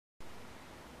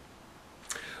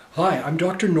Hi, I'm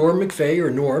Dr. Norm McVeigh,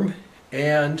 or Norm,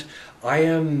 and I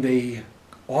am the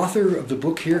author of the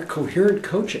book here, Coherent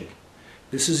Coaching.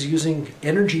 This is using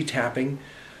energy tapping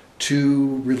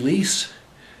to release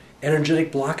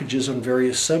energetic blockages on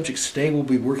various subjects. Today we'll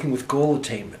be working with goal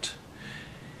attainment.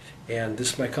 And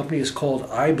my company is called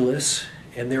iBliss,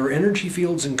 and there are energy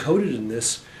fields encoded in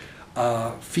this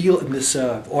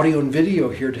audio and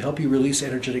video here to help you release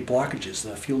energetic blockages.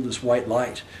 The field is white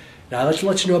light. Now, let's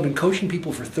let you know I've been coaching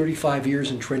people for 35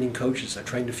 years and training coaches. I've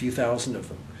trained a few thousand of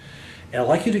them. And I'd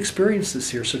like you to experience this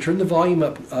here. So turn the volume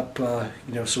up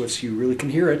so you really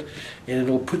can hear it, and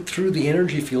it'll put through the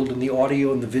energy field in the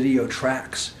audio and the video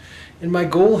tracks. And my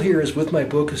goal here is with my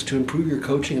book is to improve your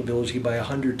coaching ability by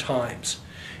 100 times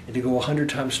and to go 100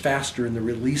 times faster in the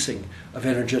releasing of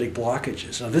energetic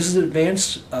blockages. Now, this is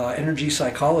advanced energy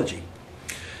psychology.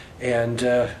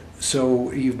 And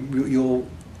so you'll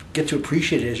get to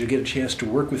appreciate it as you get a chance to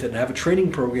work with it, and have a training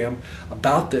program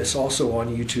about this also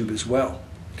on YouTube as well.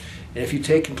 And if you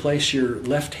take and place your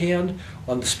left hand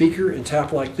on the speaker and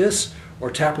tap like this, or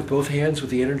tap with both hands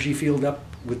with the energy field up,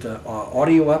 with the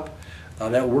audio up,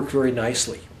 that will work very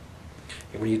nicely.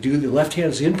 And when you do the left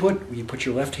hand's input, when you put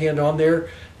your left hand on there,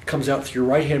 it comes out through your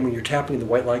right hand. When you're tapping, the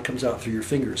white light comes out through your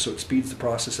fingers, so it speeds the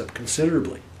process up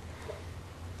considerably.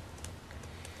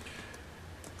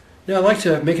 Now, I'd like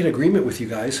to make an agreement with you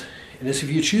guys, and if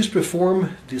you choose to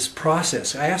perform this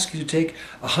process, I ask you to take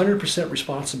 100%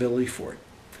 responsibility for it.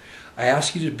 I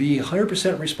ask you to be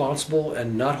 100% responsible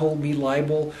and not hold me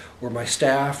liable or my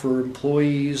staff or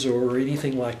employees or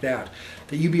anything like that.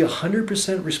 That you be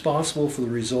 100% responsible for the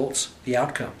results, the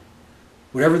outcome,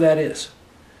 whatever that is.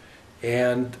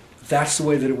 And that's the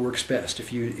way that it works best.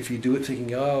 If you do it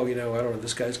thinking, oh, I don't know,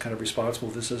 this guy's kind of responsible,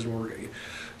 this doesn't work,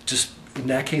 just in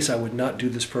that case, I would not do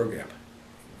this program.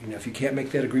 If you can't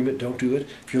make that agreement, don't do it.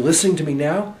 If you're listening to me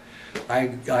now,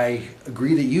 I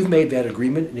agree that you've made that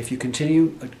agreement, and if you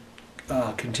continue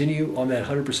on that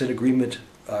 100% agreement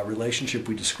relationship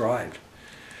we described.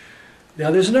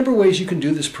 Now, there's a number of ways you can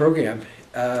do this program.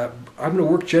 I'm going to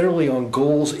work generally on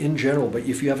goals in general, but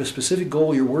if you have a specific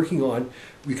goal you're working on,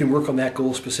 we can work on that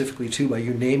goal specifically too by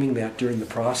you naming that during the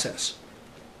process.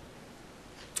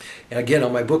 And again,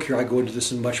 on my book here, I go into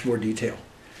this in much more detail.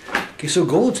 Okay, so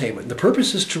goal attainment. The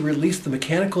purpose is to release the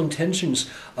mechanical intentions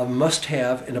of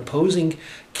must-have and opposing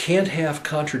can't-have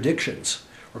contradictions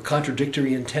or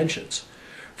contradictory intentions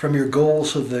from your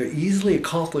goals so they're easily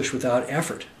accomplished without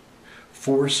effort,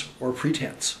 force, or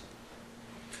pretense.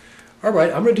 All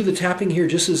right, I'm going to do the tapping here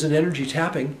just as an energy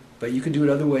tapping, but you can do it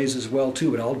other ways as well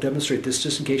too. But I'll demonstrate this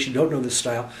just in case you don't know this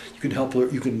style. You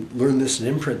can learn this and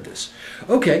imprint this.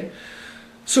 Okay.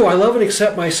 So I love and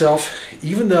accept myself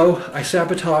even though I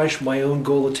sabotage my own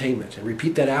goal attainment. And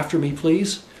repeat that after me,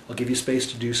 please. I'll give you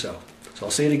space to do so. So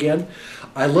I'll say it again.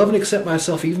 I love and accept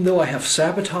myself even though I have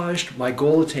sabotaged my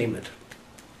goal attainment.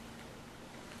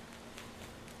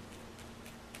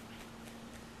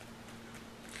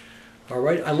 All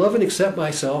right. I love and accept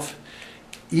myself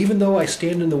even though I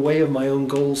stand in the way of my own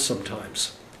goals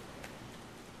sometimes.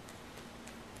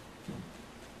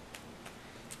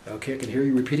 Okay, I can hear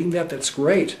you repeating that. That's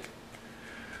great.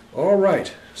 All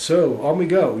right, so on we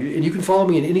go. And you can follow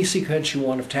me in any sequence you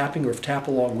want of tapping, or tap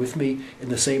along with me in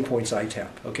the same points I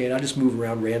tap. Okay, and I just move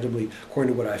around randomly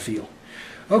according to what I feel.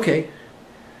 Okay.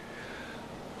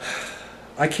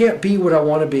 I can't be what I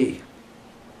want to be.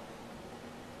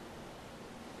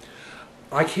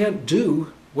 I can't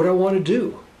do what I want to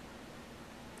do.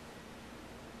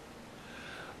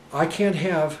 I can't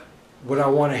have what I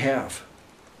want to have.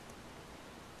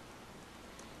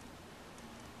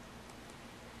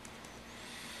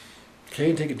 Okay,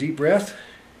 and take a deep breath.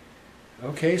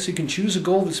 Okay, so you can choose a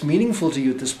goal that's meaningful to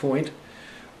you at this point,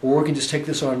 or you can just take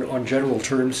this on general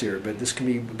terms here. But this can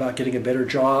be about getting a better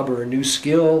job, or a new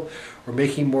skill, or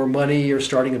making more money, or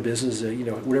starting a business,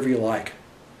 whatever you like.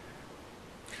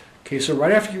 Okay, so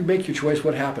right after you make your choice,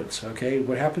 what happens? Okay,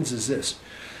 what happens is this.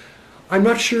 I'm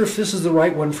not sure if this is the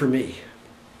right one for me,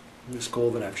 this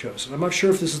goal that I've chosen. I'm not sure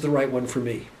if this is the right one for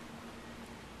me.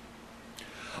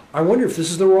 I wonder if this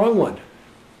is the wrong one.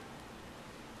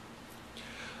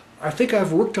 I think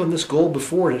I've worked on this goal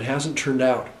before and it hasn't turned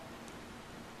out.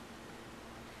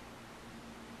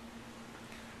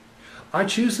 I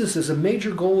choose this as a major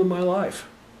goal in my life.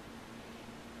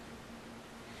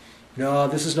 No,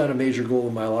 this is not a major goal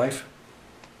in my life.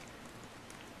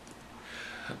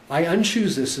 I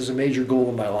unchoose this as a major goal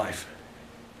in my life.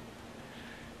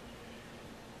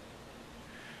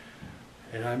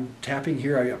 And I'm tapping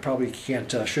here. I probably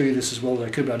can't show you this as well as I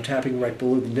could, but I'm tapping right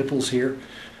below the nipples here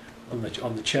on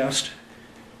the chest.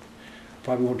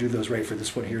 Probably won't do those right for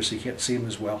this one here, so you can't see them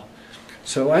as well.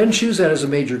 So I didn't choose that as a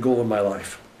major goal in my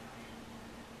life.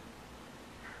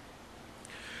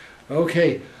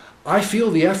 Okay, I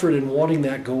feel the effort in wanting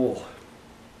that goal.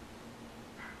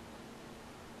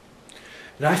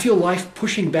 And I feel life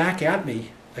pushing back at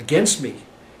me, against me,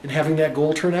 in having that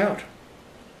goal turn out.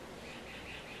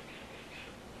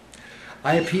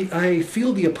 I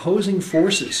feel the opposing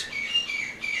forces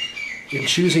in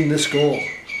choosing this goal.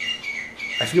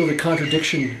 I feel the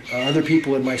contradiction of other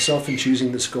people and myself in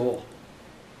choosing this goal.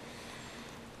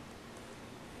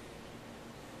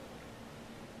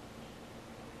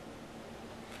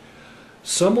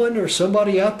 Someone or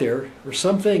somebody out there or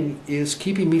something is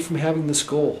keeping me from having this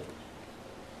goal.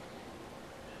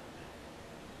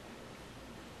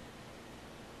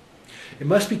 It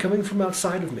must be coming from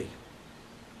outside of me.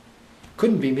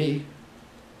 Couldn't be me.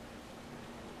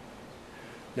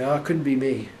 No, it couldn't be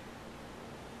me.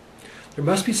 There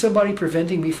must be somebody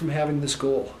preventing me from having this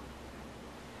goal.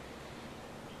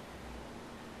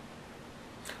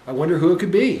 I wonder who it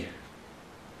could be.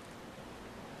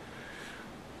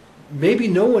 Maybe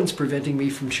no one's preventing me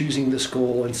from choosing this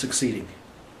goal and succeeding.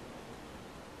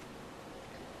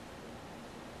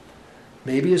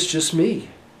 Maybe it's just me.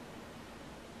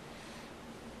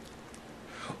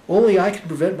 Only I can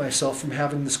prevent myself from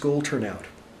having this goal turn out.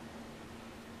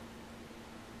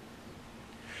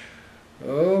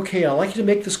 Okay, I'd like you to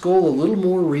make this goal a little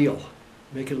more real.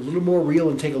 Make it a little more real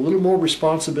and take a little more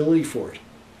responsibility for it.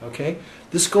 Okay?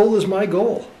 This goal is my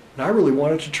goal, and I really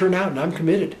want it to turn out, and I'm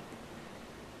committed.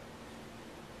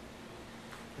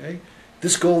 Okay?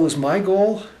 This goal is my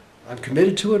goal. I'm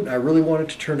committed to it, and I really want it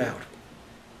to turn out.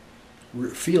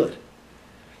 Feel it.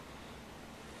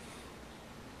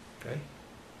 Okay?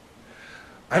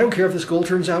 I don't care if this goal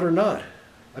turns out or not.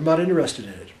 I'm not interested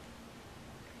in it.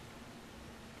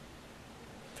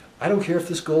 I don't care if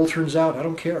this goal turns out. I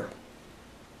don't care.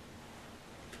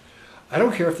 I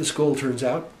don't care if this goal turns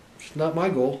out. It's not my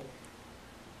goal.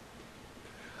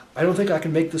 I don't think I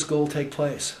can make this goal take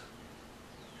place.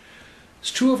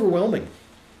 It's too overwhelming.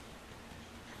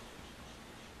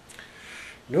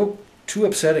 Nope, too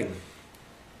upsetting.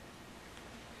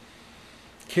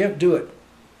 Can't do it.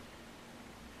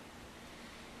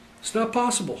 It's not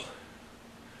possible.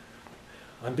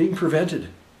 I'm being prevented.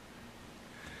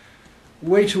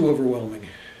 Way too overwhelming.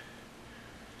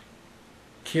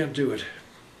 Can't do it.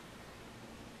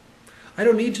 I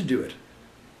don't need to do it.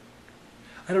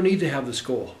 I don't need to have this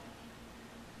goal.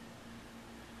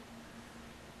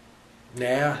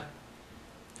 Nah,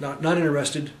 not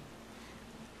interested.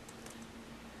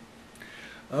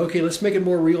 Okay, let's make it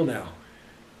more real now.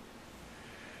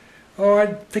 Oh, I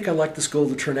think I'd like this goal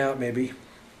to turn out, maybe.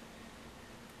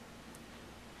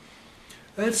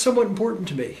 That's somewhat important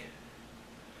to me.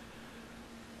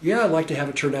 Yeah, I'd like to have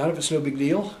it turn out if it's no big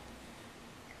deal.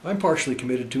 I'm partially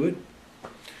committed to it.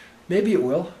 Maybe it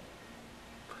will.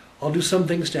 I'll do some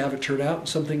things to have it turn out and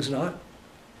some things not.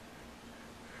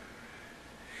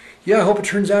 Yeah, I hope it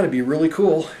turns out to be really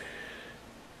cool.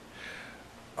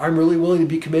 I'm really willing to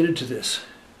be committed to this.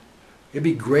 It'd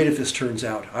be great if this turns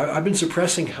out. I've been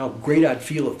suppressing how great I'd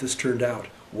feel if this turned out.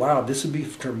 Wow, this would be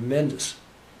tremendous.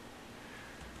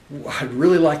 I'd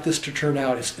really like this to turn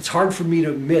out. It's hard for me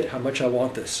to admit how much I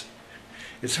want this.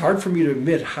 It's hard for me to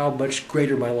admit how much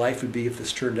greater my life would be if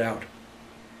this turned out.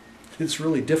 It's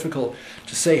really difficult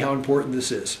to say how important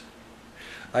this is.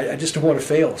 I just don't want to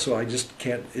fail, so I just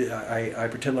can't, I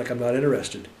pretend like I'm not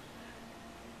interested.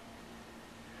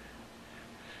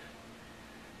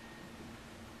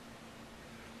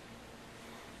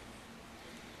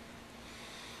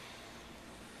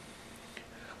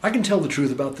 I can tell the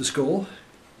truth about this goal.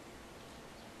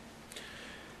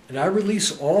 And I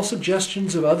release all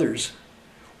suggestions of others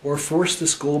or force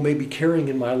this goal may be carrying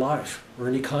in my life or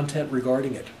any content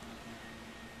regarding it.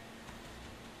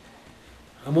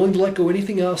 I'm willing to let go of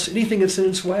anything else, anything that's in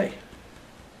its way.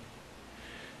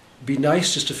 It'd be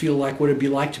nice just to feel like what it'd be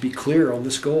like to be clear on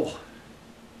this goal.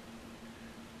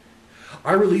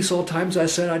 I release all times I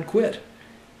said I'd quit.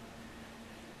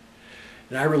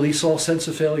 And I release all sense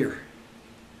of failure.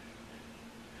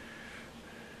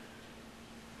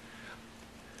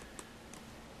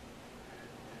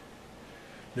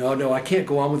 No, I can't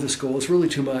go on with this goal. It's really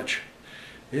too much.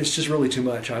 It's just really too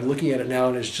much. I'm looking at it now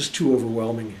and it's just too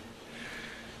overwhelming.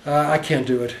 I can't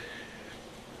do it.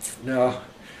 No,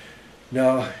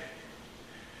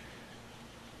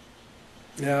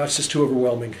 it's just too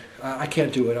overwhelming. I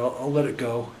can't do it. I'll let it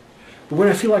go. But when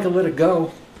I feel like I let it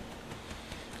go,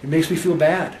 it makes me feel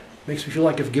bad. It makes me feel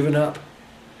like I've given up.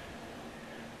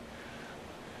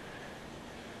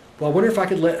 Well, I wonder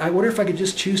if I could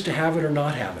just choose to have it or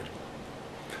not have it.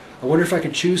 I wonder if I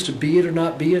could choose to be it or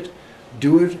not be it,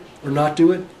 Do it or not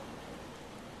do it.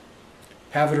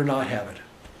 Have it or not have it.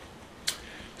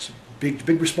 It's a big,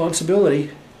 big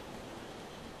responsibility.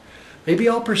 Maybe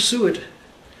I'll pursue it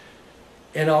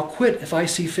and I'll quit if I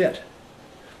see fit.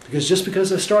 Because just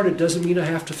because I started doesn't mean I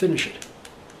have to finish it.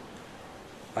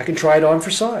 I can try it on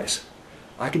for size.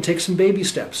 I can take some baby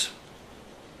steps.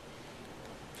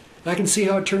 And I can see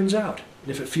how it turns out.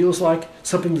 And if it feels like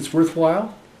something that's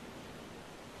worthwhile,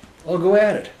 I'll go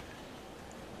at it.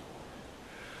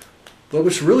 But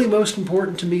what's really most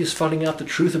important to me is finding out the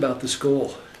truth about this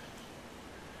goal.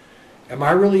 Am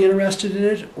I really interested in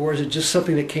it, or is it just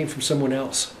something that came from someone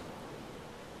else?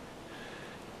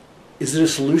 Is it a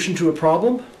solution to a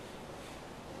problem,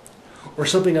 or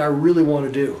something I really want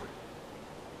to do?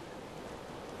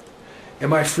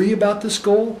 Am I free about this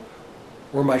goal,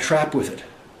 or am I trapped with it?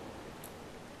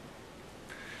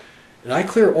 And I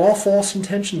clear all false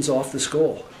intentions off this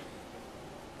goal.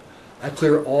 I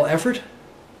clear all effort,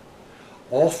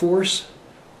 all force,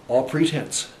 all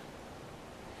pretense.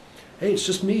 Hey, it's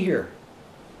just me here.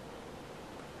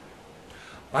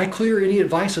 I clear any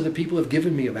advice other people have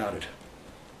given me about it.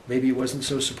 Maybe it wasn't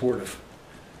so supportive.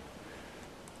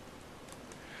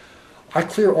 I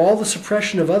clear all the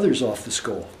suppression of others off this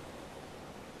goal.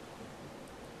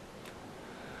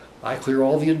 I clear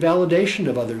all the invalidation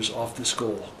of others off this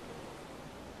goal.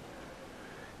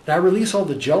 And I release all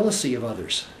the jealousy of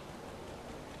others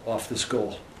off this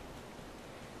goal.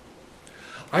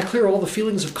 I clear all the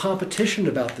feelings of competition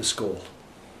about this goal.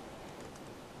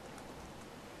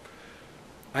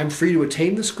 I'm free to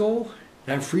attain this goal,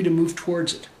 and I'm free to move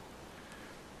towards it.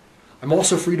 I'm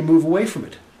also free to move away from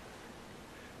it.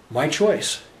 My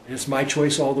choice, and it's my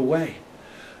choice all the way.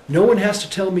 No one has to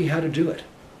tell me how to do it.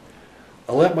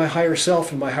 I'll let my higher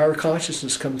self and my higher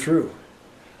consciousness come through.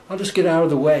 I'll just get out of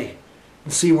the way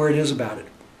and see where it is about it.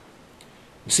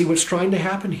 And see what's trying to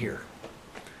happen here.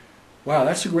 Wow,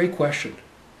 that's a great question.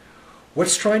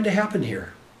 What's trying to happen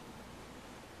here?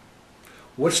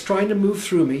 What's trying to move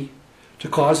through me to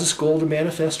cause this goal to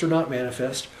manifest or not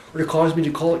manifest, or to cause me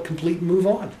to call it complete and move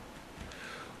on?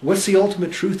 What's the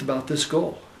ultimate truth about this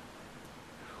goal?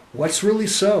 What's really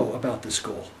so about this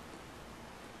goal?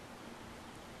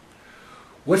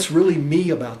 What's really me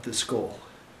about this goal?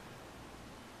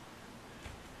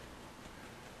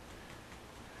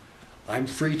 I'm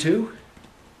free to,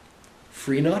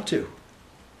 free not to.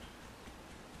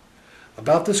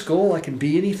 About this goal, I can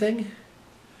be anything,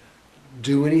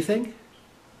 do anything,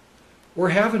 or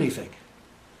have anything.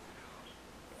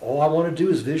 All I want to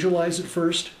do is visualize it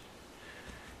first,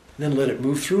 and then let it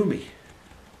move through me.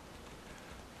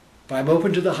 But I'm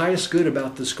open to the highest good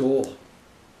about this goal.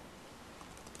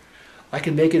 I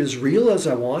can make it as real as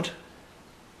I want,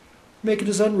 make it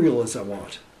as unreal as I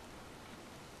want.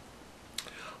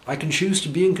 I can choose to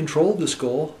be in control of this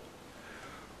goal,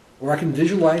 or I can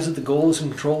visualize that the goal is in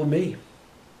control of me.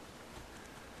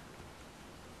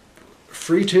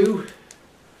 Free to,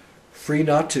 free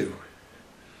not to.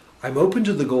 I'm open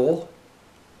to the goal,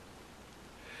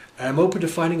 and I'm open to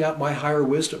finding out my higher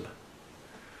wisdom.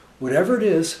 Whatever it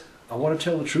is, I want to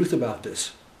tell the truth about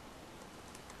this.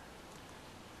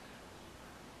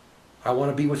 I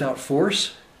want to be without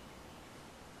force,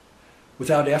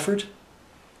 without effort,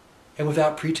 and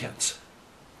without pretense.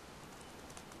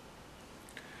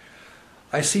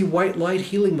 I see white light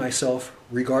healing myself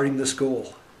regarding this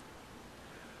goal.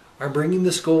 I'm bringing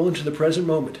this goal into the present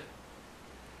moment.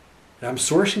 And I'm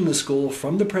sourcing this goal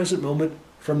from the present moment,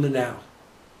 from the now.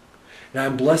 And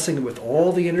I'm blessing it with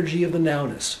all the energy of the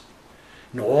nowness,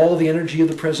 and all the energy of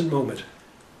the present moment,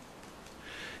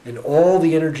 and all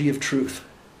the energy of truth.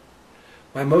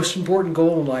 My most important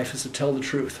goal in life is to tell the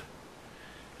truth.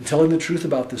 And telling the truth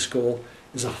about this goal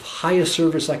is the highest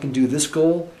service I can do this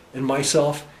goal and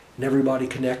myself and everybody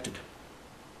connected.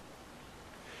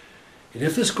 And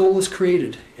if this goal is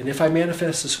created, and if I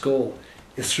manifest this goal,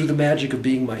 it's through the magic of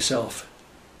being myself.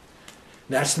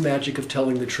 And that's the magic of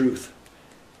telling the truth.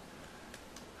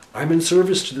 I'm in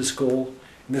service to this goal,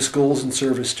 and this goal is in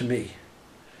service to me.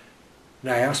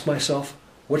 And I ask myself,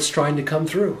 what's trying to come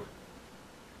through?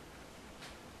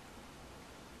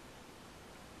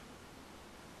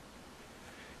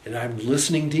 And I'm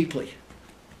listening deeply.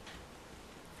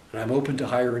 And I'm open to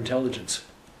higher intelligence.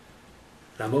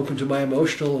 And I'm open to my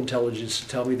emotional intelligence to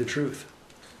tell me the truth.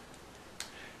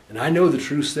 And I know the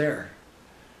truth's there.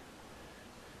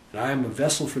 And I am a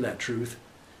vessel for that truth,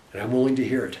 and I'm willing to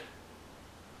hear it.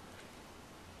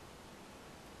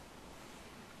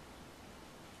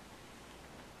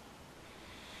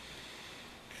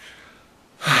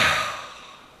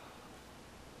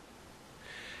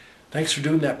 Thanks for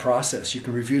doing that process. You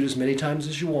can review it as many times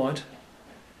as you want.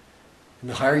 And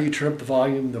the higher you turn up the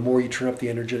volume, the more you turn up the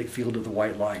energetic field of the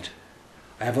white light.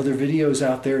 I have other videos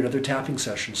out there and other tapping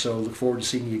sessions, so look forward to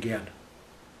seeing you again.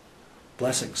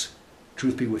 Blessings.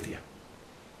 Truth be with you.